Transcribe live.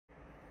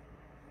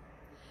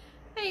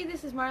Hey,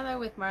 this is Marlo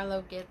with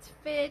Marlo Gets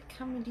Fit,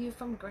 coming to you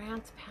from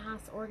Grants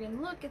Pass, Oregon.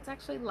 Look, it's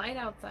actually light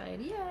outside.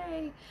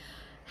 Yay!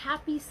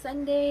 Happy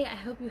Sunday. I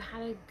hope you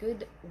had a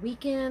good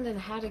weekend and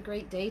had a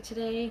great day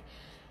today.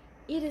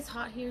 It is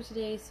hot here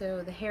today,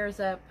 so the hair's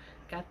up.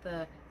 Got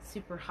the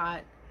super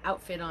hot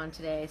outfit on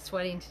today,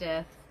 sweating to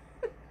death.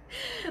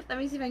 Let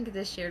me see if I can get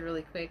this shared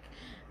really quick.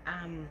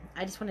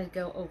 I just wanted to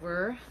go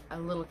over a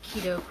little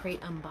Keto Krate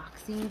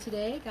unboxing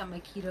today. Got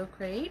my Keto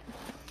Krate.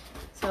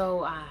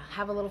 So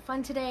have a little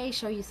fun today,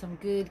 show you some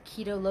good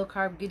keto low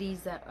carb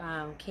goodies that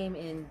came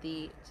in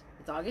it's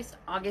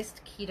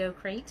August Keto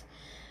Krate.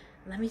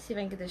 Let me see if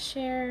I can get this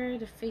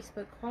shared. If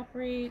Facebook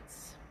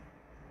cooperates.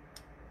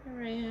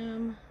 Here I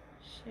am.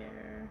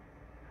 Share.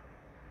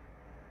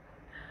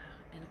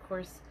 And of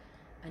course,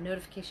 a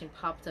notification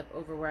popped up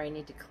over where I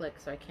need to click,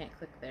 so I can't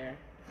click there.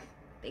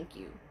 Thank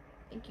you.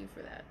 Thank you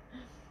for that.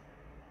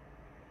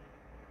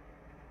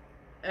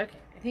 Okay,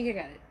 I think I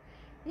got it.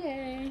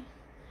 Yay.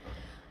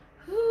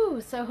 Whew,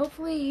 so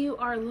hopefully you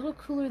are a little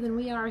cooler than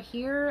we are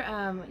here.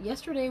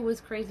 Yesterday was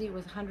crazy. It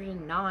was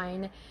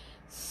 109.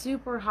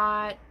 Super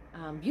hot.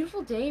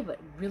 Beautiful day, but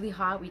really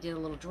hot. We did a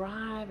little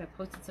drive. I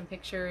posted some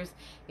pictures.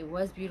 It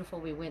was beautiful.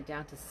 We went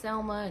down to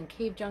Selma and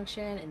Cave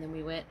Junction, and then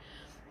we went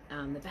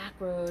the back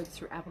roads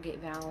through Applegate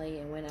Valley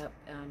and went up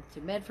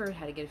to Medford.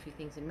 Had to get a few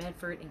things in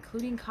Medford,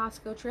 including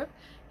Costco trip.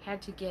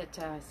 Had to get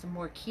some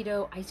more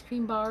keto ice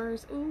cream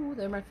bars. Ooh,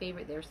 they're my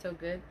favorite. They're so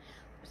good.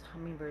 There's a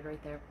hummingbird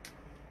right there.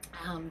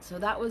 So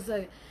that was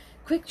a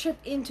quick trip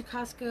into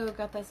Costco,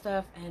 got that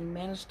stuff, and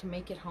managed to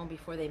make it home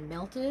before they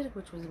melted,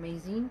 which was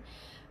amazing.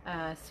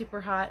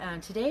 Super hot.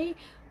 Today,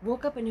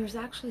 woke up and there was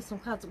actually some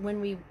clouds.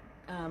 When we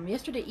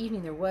yesterday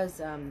evening, there was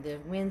the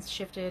winds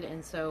shifted,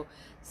 and so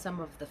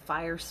some of the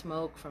fire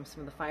smoke from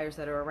some of the fires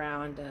that are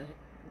around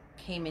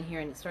came in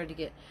here, and it started to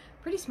get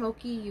pretty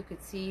smoky. You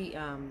could see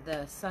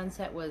the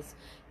sunset was,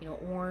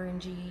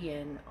 orangey,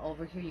 and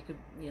over here you could,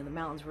 the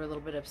mountains were a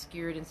little bit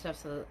obscured and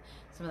stuff, so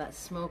some of that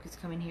smoke is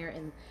coming here.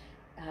 And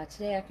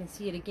today I can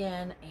see it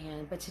again.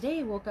 But today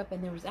I woke up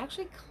and there was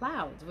actually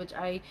clouds, which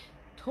I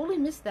totally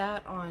missed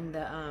that on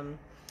the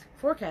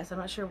forecast. I'm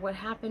not sure what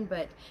happened,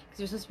 but because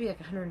it was supposed to be like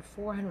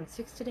 104,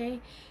 106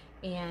 today,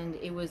 and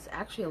it was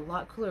actually a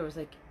lot cooler. It was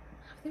like,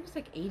 I think it was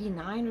like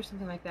 89 or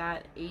something like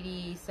that,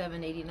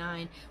 87,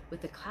 89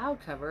 with the cloud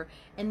cover.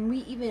 And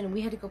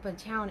we had to go up in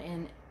town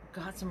and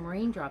got some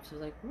raindrops. I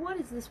was like, what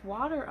is this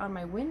water on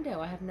my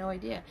window? I have no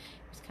idea. It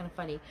was kind of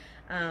funny.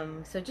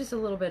 So just a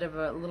little bit of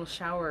a little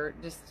shower,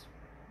 just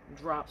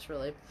drops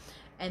really.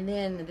 And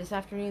then this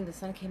afternoon the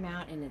sun came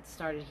out and it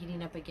started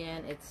heating up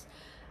again.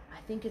 I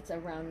think it's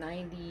around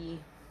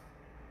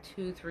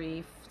 92,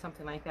 3,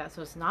 something like that.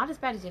 So it's not as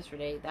bad as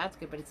yesterday. That's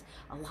good, but it's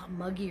a lot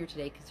muggier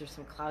today because there's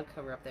some cloud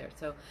cover up there.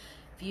 So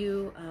if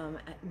you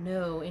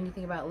know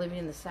anything about living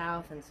in the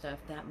South and stuff,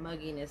 that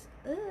mugginess,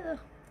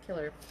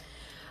 killer.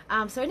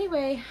 So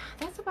anyway,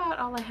 that's about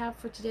all I have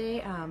for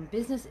today.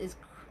 Business is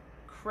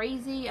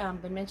crazy.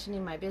 Been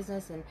mentioning my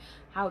business and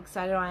how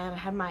excited I am. I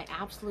had my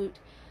absolute,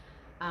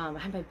 I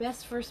had my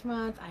best first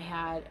month.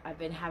 I've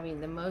been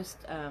having the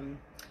most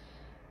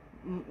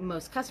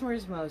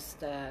customers,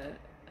 most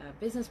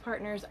business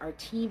partners. Our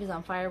team is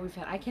on fire.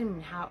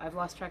 I've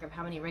lost track of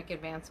how many rank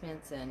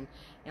advancements and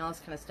all this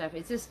kind of stuff.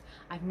 It's just,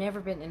 I've never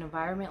been in an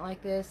environment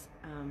like this.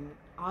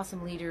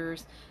 Awesome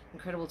leaders,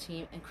 incredible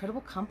team,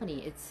 incredible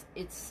company.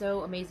 It's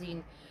so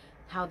amazing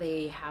how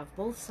they have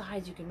both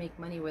sides. You can make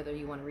money whether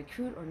you want to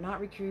recruit or not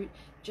recruit,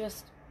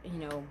 just,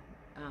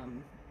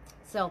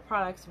 sell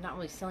products, not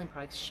really selling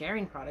products,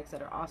 sharing products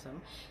that are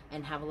awesome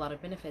and have a lot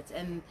of benefits.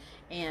 And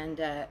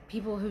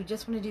people who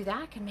just want to do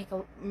that can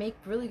make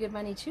really good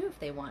money too if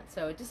they want.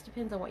 So it just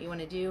depends on what you want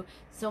to do.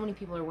 So many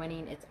people are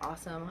winning. It's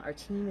awesome. Our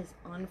team is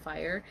on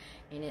fire,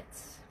 and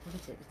it's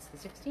the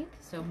 16th,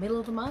 so middle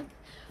of the month,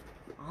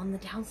 on the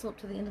downslope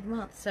to the end of the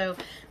month. So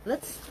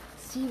let's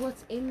see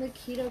what's in the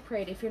Keto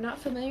Krate. If you're not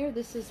familiar,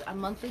 this is a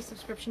monthly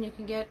subscription you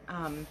can get.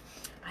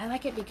 I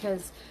like it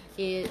because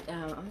it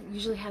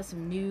usually has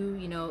some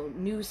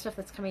new stuff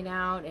that's coming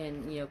out,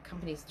 and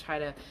companies try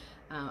to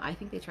I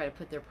think they try to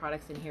put their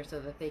products in here so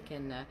that they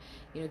can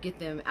get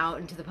them out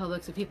into the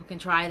public so people can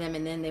try them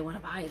and then they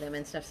want to buy them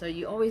and stuff. So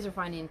you always are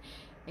finding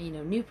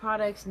new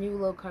products, new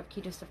low carb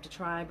keto stuff to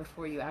try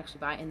before you actually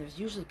buy it. And there's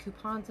usually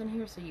coupons in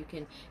here so you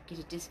can get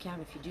a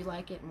discount if you do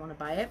like it and want to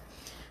buy it.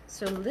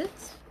 So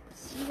let's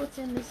see what's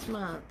in this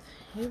month.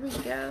 Here we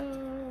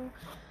go.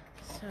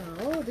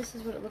 So this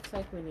is what it looks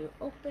like when you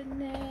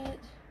open it.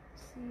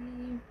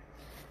 See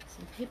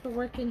some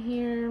paperwork in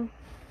here.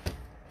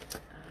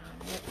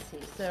 Let's see.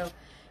 So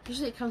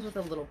usually it comes with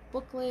a little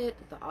booklet,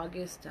 the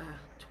August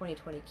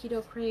 2020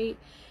 Keto Krate,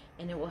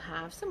 and it will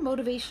have some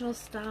motivational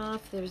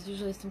stuff. There's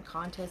usually some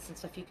contests and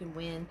stuff you can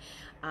win,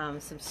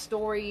 some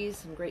stories,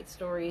 some great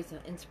stories,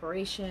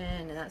 inspiration,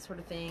 and that sort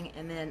of thing.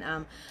 And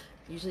then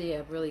usually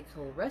a really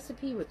cool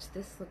recipe, which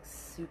this looks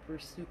super,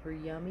 super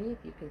yummy, if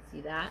you can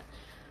see that.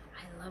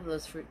 I love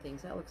those fruit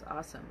things. That looks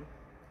awesome.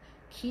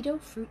 Keto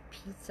fruit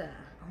pizza.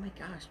 Oh my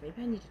gosh,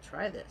 maybe I need to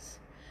try this.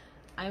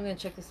 I'm going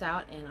to check this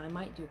out, and I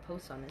might do a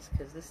post on this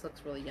because this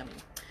looks really yummy.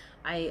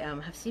 I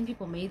have seen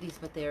people made these,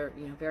 but they're,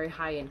 you know, very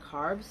high in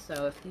carbs.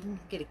 So if you can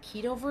get a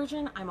keto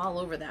version, I'm all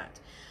over that.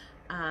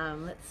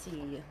 Let's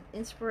see,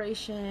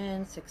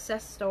 inspiration,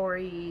 success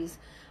stories,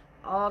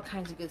 all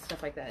kinds of good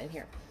stuff like that in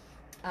here.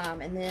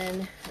 And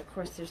then, of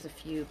course, there's a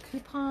few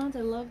coupons.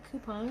 I love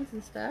coupons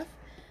and stuff.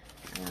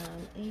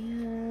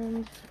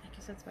 And I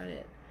guess that's about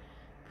it.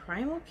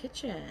 Primal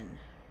Kitchen.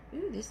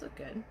 Ooh, these look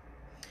good.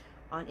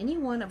 On any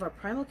one of our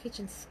Primal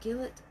Kitchen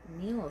skillet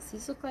meals.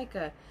 These look like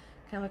a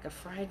kind of like a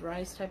fried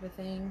rice type of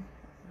thing.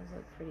 Those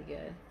look pretty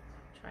good.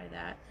 Try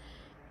that.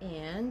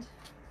 And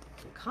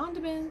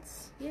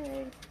condiments.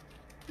 Yay.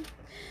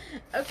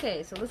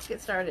 Okay, so let's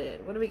get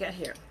started. What do we got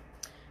here?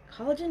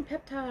 Collagen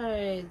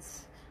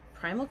peptides.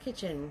 Primal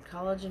Kitchen.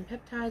 Collagen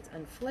peptides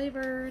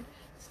unflavored.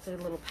 It's a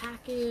little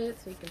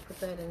packet, so you can put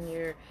that in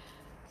your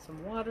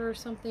some water or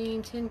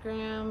something. 10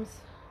 grams.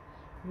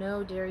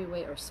 No dairy,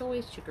 whey, or soy,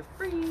 sugar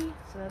free,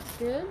 so that's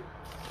good.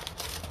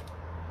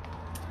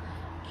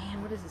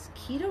 And what is this?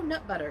 Keto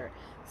nut butter,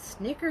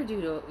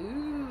 snickerdoodle.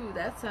 Ooh,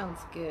 that sounds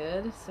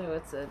good. So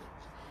it's a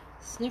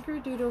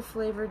snickerdoodle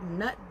flavored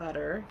nut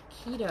butter,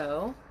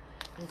 keto.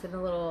 It's in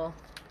a little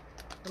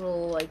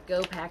like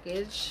go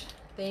package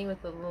thing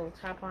with a little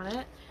top on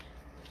it,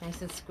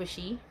 nice and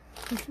squishy.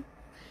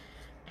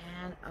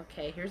 And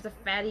okay, here's a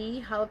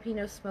fatty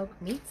jalapeno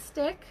smoked meat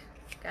stick.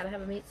 Gotta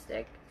have a meat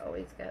stick.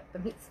 Always got the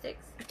meat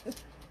sticks.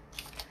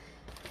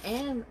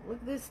 And look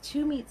at this,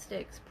 2 meat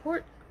sticks.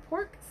 Pork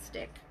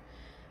stick.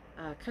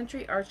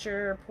 Country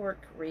Archer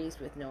pork raised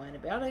with no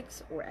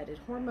antibiotics or added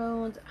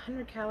hormones.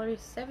 100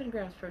 calories, 7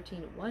 grams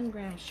protein, 1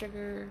 gram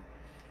sugar.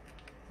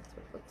 That's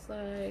what it looks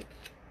like.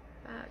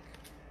 Back.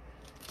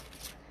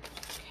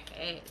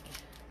 Okay.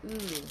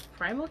 Ooh,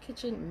 Primal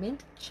Kitchen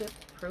mint chip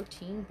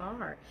protein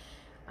bar.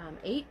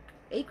 8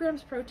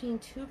 grams protein,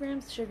 2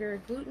 grams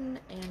sugar, gluten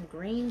and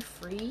grain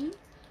free.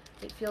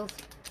 It feels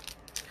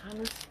kind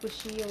of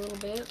squishy a little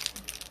bit,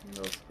 a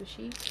little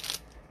squishy.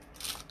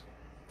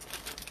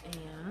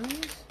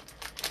 And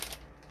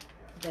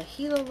the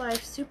Hilo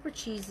Life Super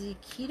Cheesy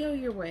Keto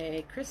Your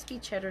Way Crispy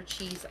Cheddar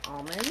Cheese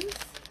Almonds,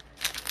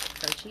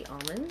 crunchy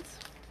almonds.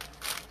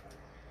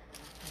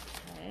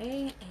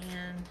 Okay,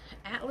 and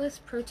Atlas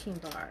Protein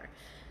Bar,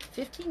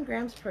 15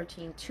 grams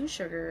protein, 2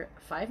 sugar,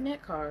 5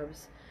 net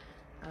carbs.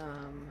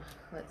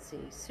 Let's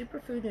see,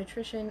 Superfood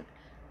Nutrition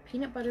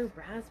peanut butter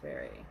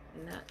raspberry,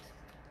 and that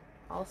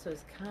also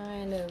is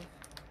kind of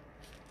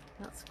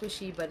not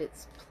squishy, but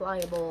it's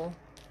pliable.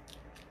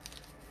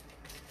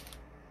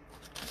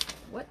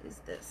 What is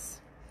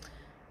this?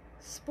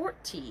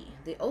 Sport Tea,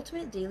 the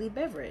ultimate daily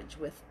beverage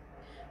with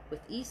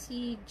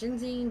EC,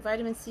 ginseng,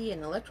 vitamin C,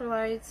 and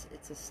electrolytes.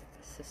 It's a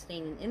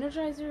sustaining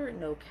energizer,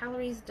 no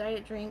calories,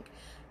 diet drink,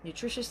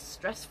 nutritious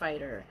stress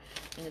fighter,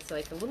 and it's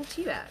like a little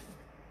tea bag.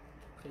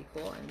 Pretty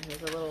cool. And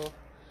here's a little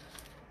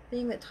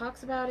thing that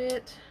talks about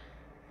it.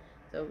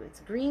 So it's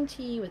green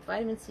tea with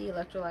vitamin C,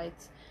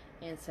 electrolytes,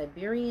 and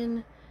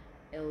Siberian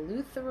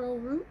eleuthero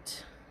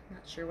root.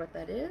 Not sure what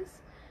that is,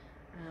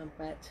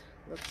 but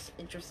looks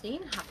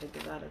interesting. Have to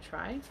give that a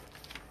try.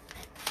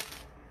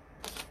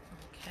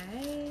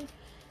 Okay.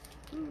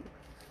 Ooh.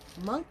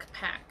 Monk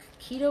Pack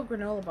Keto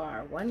Granola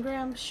Bar, 1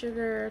 gram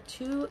sugar,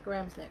 2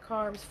 grams net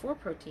carbs, 4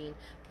 protein,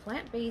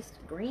 plant-based,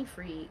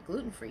 grain-free,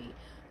 gluten-free,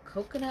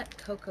 coconut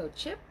cocoa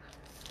chip.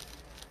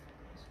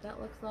 That's what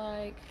that looks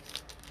like.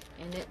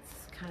 And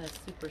it's kind of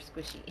super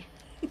squishy.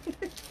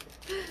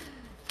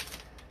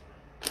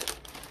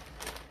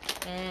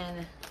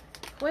 And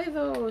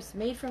huevos,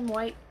 made from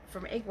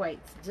egg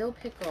whites, dill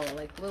pickle,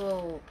 like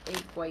little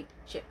egg white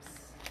chips.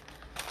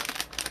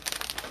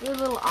 They're a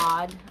little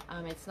odd.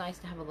 It's nice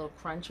to have a little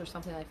crunch or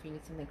something, like if you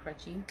need something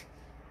crunchy.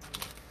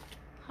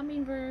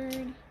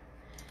 Hummingbird.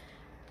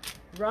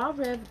 Raw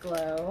Rev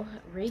Glow,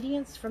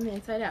 radiance from the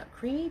inside out.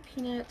 Creamy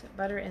peanut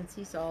butter and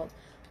sea salt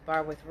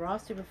bar with raw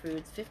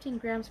superfoods, 15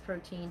 grams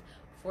protein,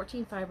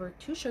 14 fiber,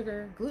 2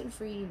 sugar,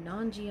 gluten-free,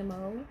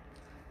 non-GMO.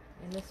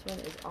 And this one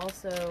is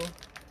also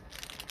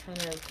kind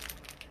of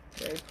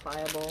very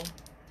pliable.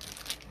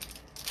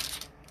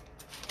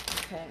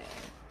 Okay.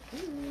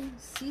 Ooh,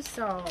 sea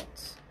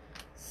salt.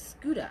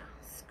 Scuda,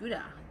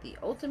 the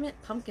ultimate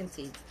pumpkin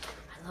seeds.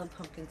 I love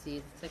pumpkin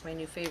seeds. It's like my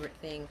new favorite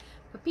thing.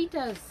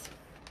 Pepitas.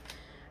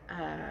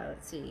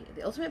 Let's see.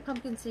 The ultimate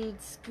pumpkin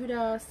seeds,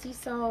 Scuda, sea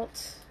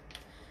salt,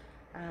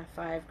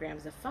 5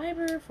 grams of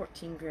fiber,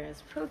 14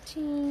 grams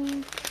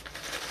protein.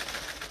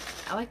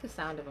 I like the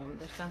sound of them.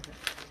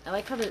 I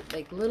like how they're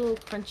like little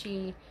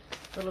crunchy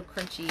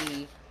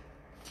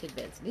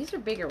tidbits. These are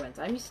bigger ones.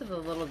 I'm used to the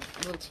little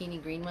teeny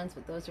green ones,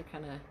 but those are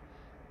kind of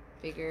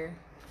bigger.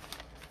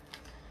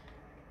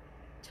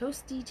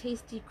 Toasty,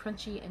 tasty,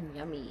 crunchy, and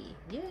yummy.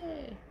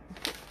 Yay!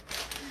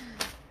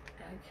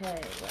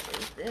 Okay, what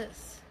is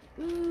this?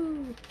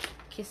 Ooh,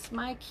 Kiss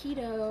My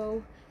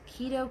Keto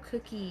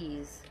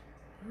cookies.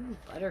 Ooh,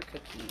 butter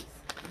cookies.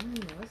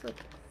 Those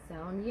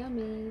sound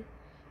yummy.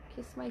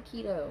 Kiss My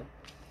Keto.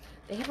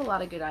 They have a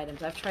lot of good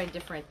items. I've tried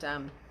different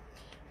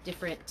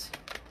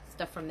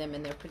stuff from them,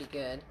 and they're pretty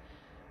good.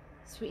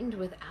 sweetened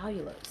with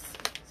allulose.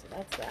 So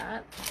that's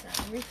that. That's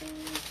everything.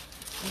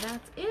 And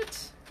that's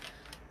it.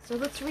 So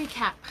let's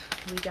recap.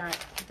 We got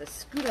the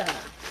Scooter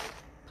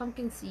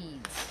pumpkin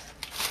seeds.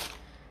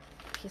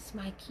 Kiss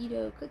my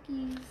keto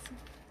cookies.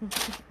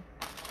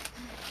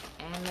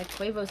 And the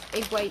Quavos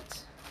egg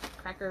white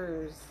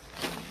crackers,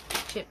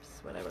 chips,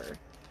 whatever.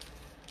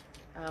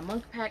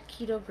 Monk Pack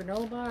keto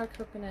granola bar,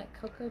 coconut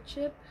cocoa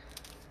chip.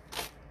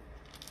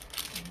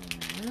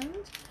 And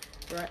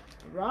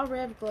Raw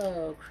Rev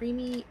Glow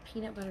creamy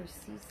peanut butter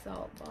sea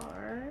salt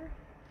bar.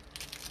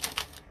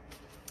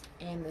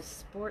 And the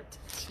sport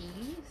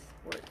tea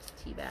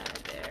bag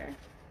there.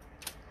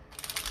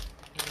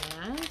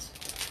 And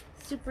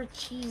super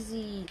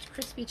cheesy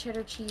crispy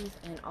cheddar cheese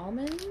and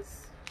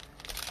almonds.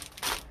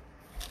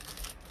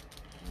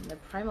 And the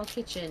Primal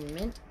Kitchen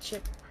mint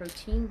chip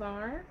protein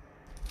bar.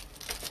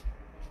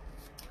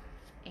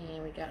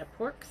 And we got a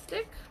pork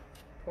stick.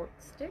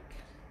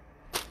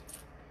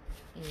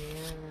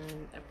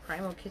 And a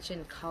Primal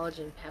Kitchen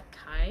collagen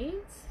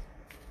peptides.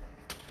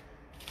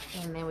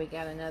 And then we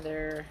got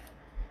another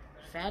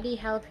fatty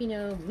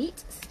jalapeno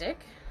meat stick.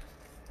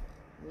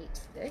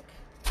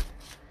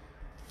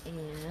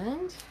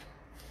 And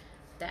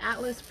the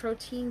Atlas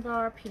protein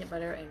bar, peanut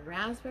butter and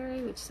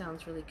raspberry, which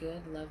sounds really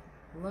good.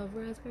 Love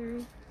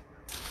raspberry.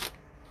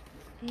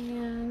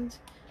 And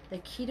the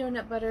keto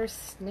nut butter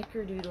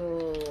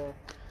snickerdoodle.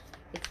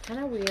 It's kind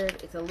of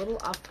weird. It's a little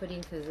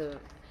off-putting because of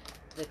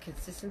the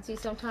consistency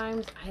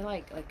sometimes. I'm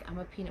a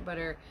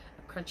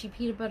crunchy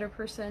peanut butter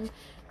person.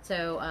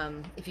 So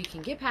if you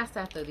can get past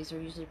that though, these are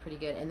usually pretty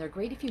good. And they're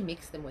great if you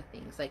mix them with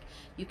things. Like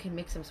you can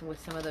mix them with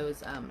some of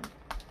those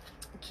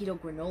keto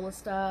granola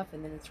stuff,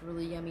 and then it's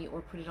really yummy,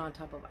 or put it on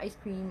top of ice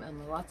cream.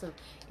 And lots of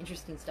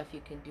interesting stuff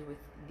you can do with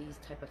these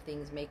type of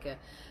things. Make a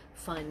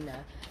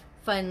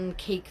fun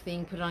cake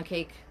thing, put it on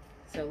cake.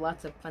 So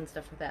lots of fun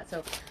stuff with that.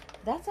 So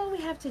that's all we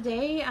have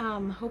today.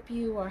 Hope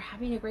you are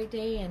having a great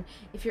day, and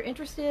if you're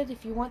interested,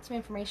 if you want some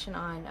information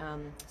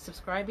on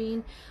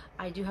subscribing,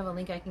 I do have a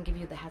link I can give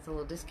you that has a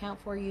little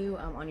discount for you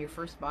on your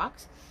first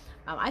box.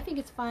 I think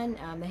it's fun.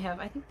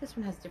 I think this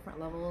one has different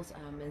levels,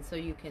 and so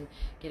you can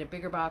get a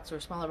bigger box or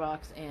a smaller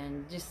box,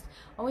 and just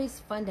always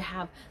fun to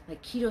have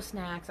like keto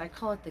snacks. I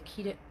call it the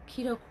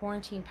keto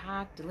quarantine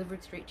pack,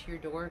 delivered straight to your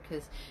door,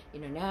 because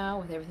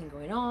now with everything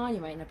going on, you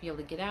might not be able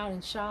to get out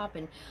and shop,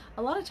 and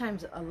a lot of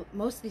times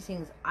most of these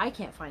things I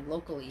can't find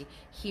locally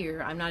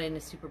here. I'm not in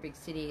a super big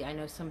city. I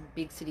know some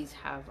big cities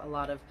have a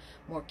lot of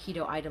more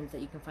keto items that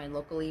you can find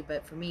locally,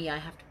 but for me, I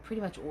have to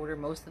pretty much order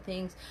most of the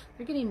things.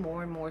 They're getting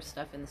more and more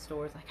stuff in the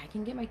stores. Like I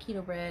can get my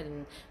keto bread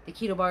and the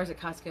keto bars at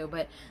Costco,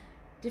 but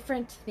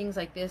different things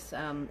like this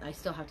I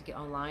still have to get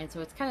online. So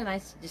it's kind of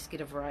nice to just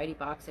get a variety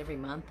box every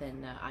month,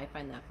 and I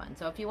find that fun.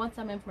 So if you want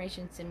some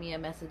information, send me a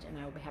message and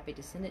I will be happy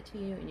to send it to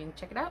you, and you can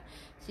check it out,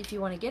 see if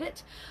you want to get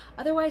it.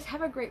 Otherwise,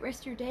 have a great rest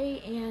of your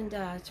day, and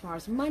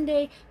tomorrow's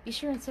Monday. Be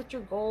sure and set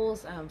your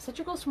goals. Set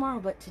your goals tomorrow,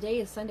 but today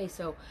is Sunday,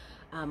 so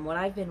what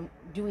I've been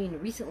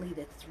doing recently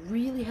that's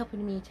really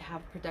helping me to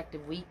have a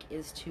productive week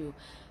is to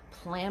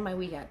plan my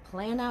week out.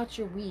 Plan out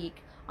your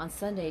week on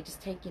Sunday.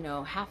 Just take,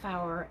 half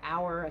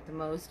hour at the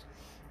most,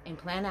 and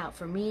plan out.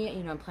 For me,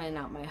 I'm planning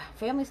out my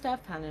family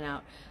stuff, planning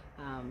out,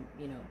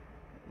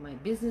 my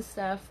business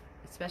stuff,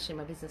 especially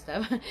my business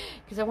stuff,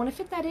 because I want to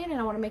fit that in, and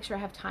I want to make sure I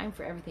have time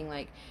for everything.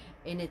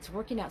 And it's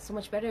working out so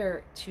much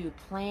better to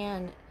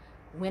plan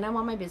when I'm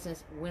on my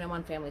business, when I'm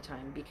on family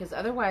time, because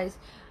otherwise,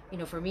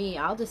 for me,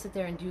 I'll just sit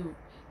there and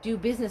do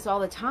business all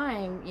the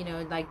time,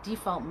 like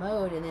default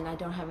mode, and then I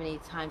don't have any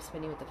time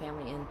spending with the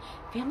family, and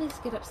families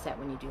get upset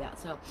when you do that.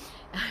 So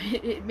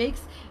it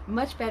makes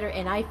much better,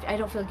 and I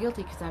don't feel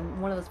guilty, because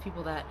I'm one of those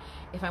people that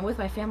if I'm with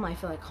my family, I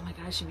feel like, oh my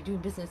God, I should be doing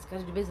business,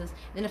 gotta do business.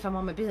 And then if I'm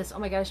on my business, oh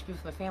my God, I should be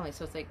with my family.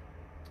 So it's like,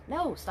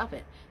 no, stop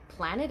it.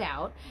 Plan it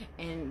out,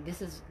 and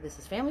this is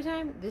family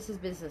time, this is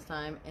business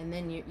time, and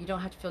then you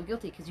don't have to feel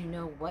guilty, because you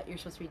know what you're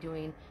supposed to be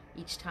doing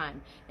each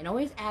time. And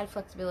always add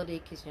flexibility,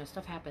 because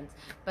stuff happens,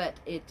 but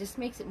it just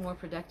makes it more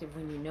productive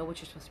when you know what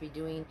you're supposed to be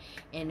doing.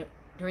 And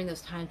during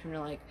those times when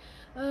you're like,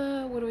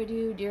 what do I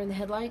do, deer in the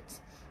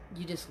headlights,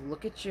 you just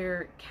look at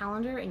your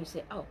calendar and you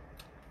say, oh,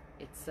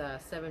 it's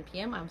 7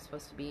 p.m. I'm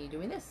supposed to be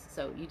doing this.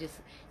 So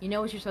you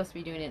know what you're supposed to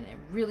be doing, and it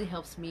really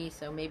helps me.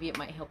 So maybe it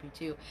might help you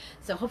too.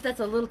 So hope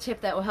that's a little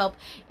tip that will help.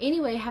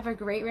 Anyway, have a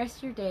great rest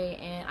of your day,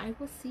 and I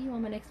will see you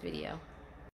on my next video.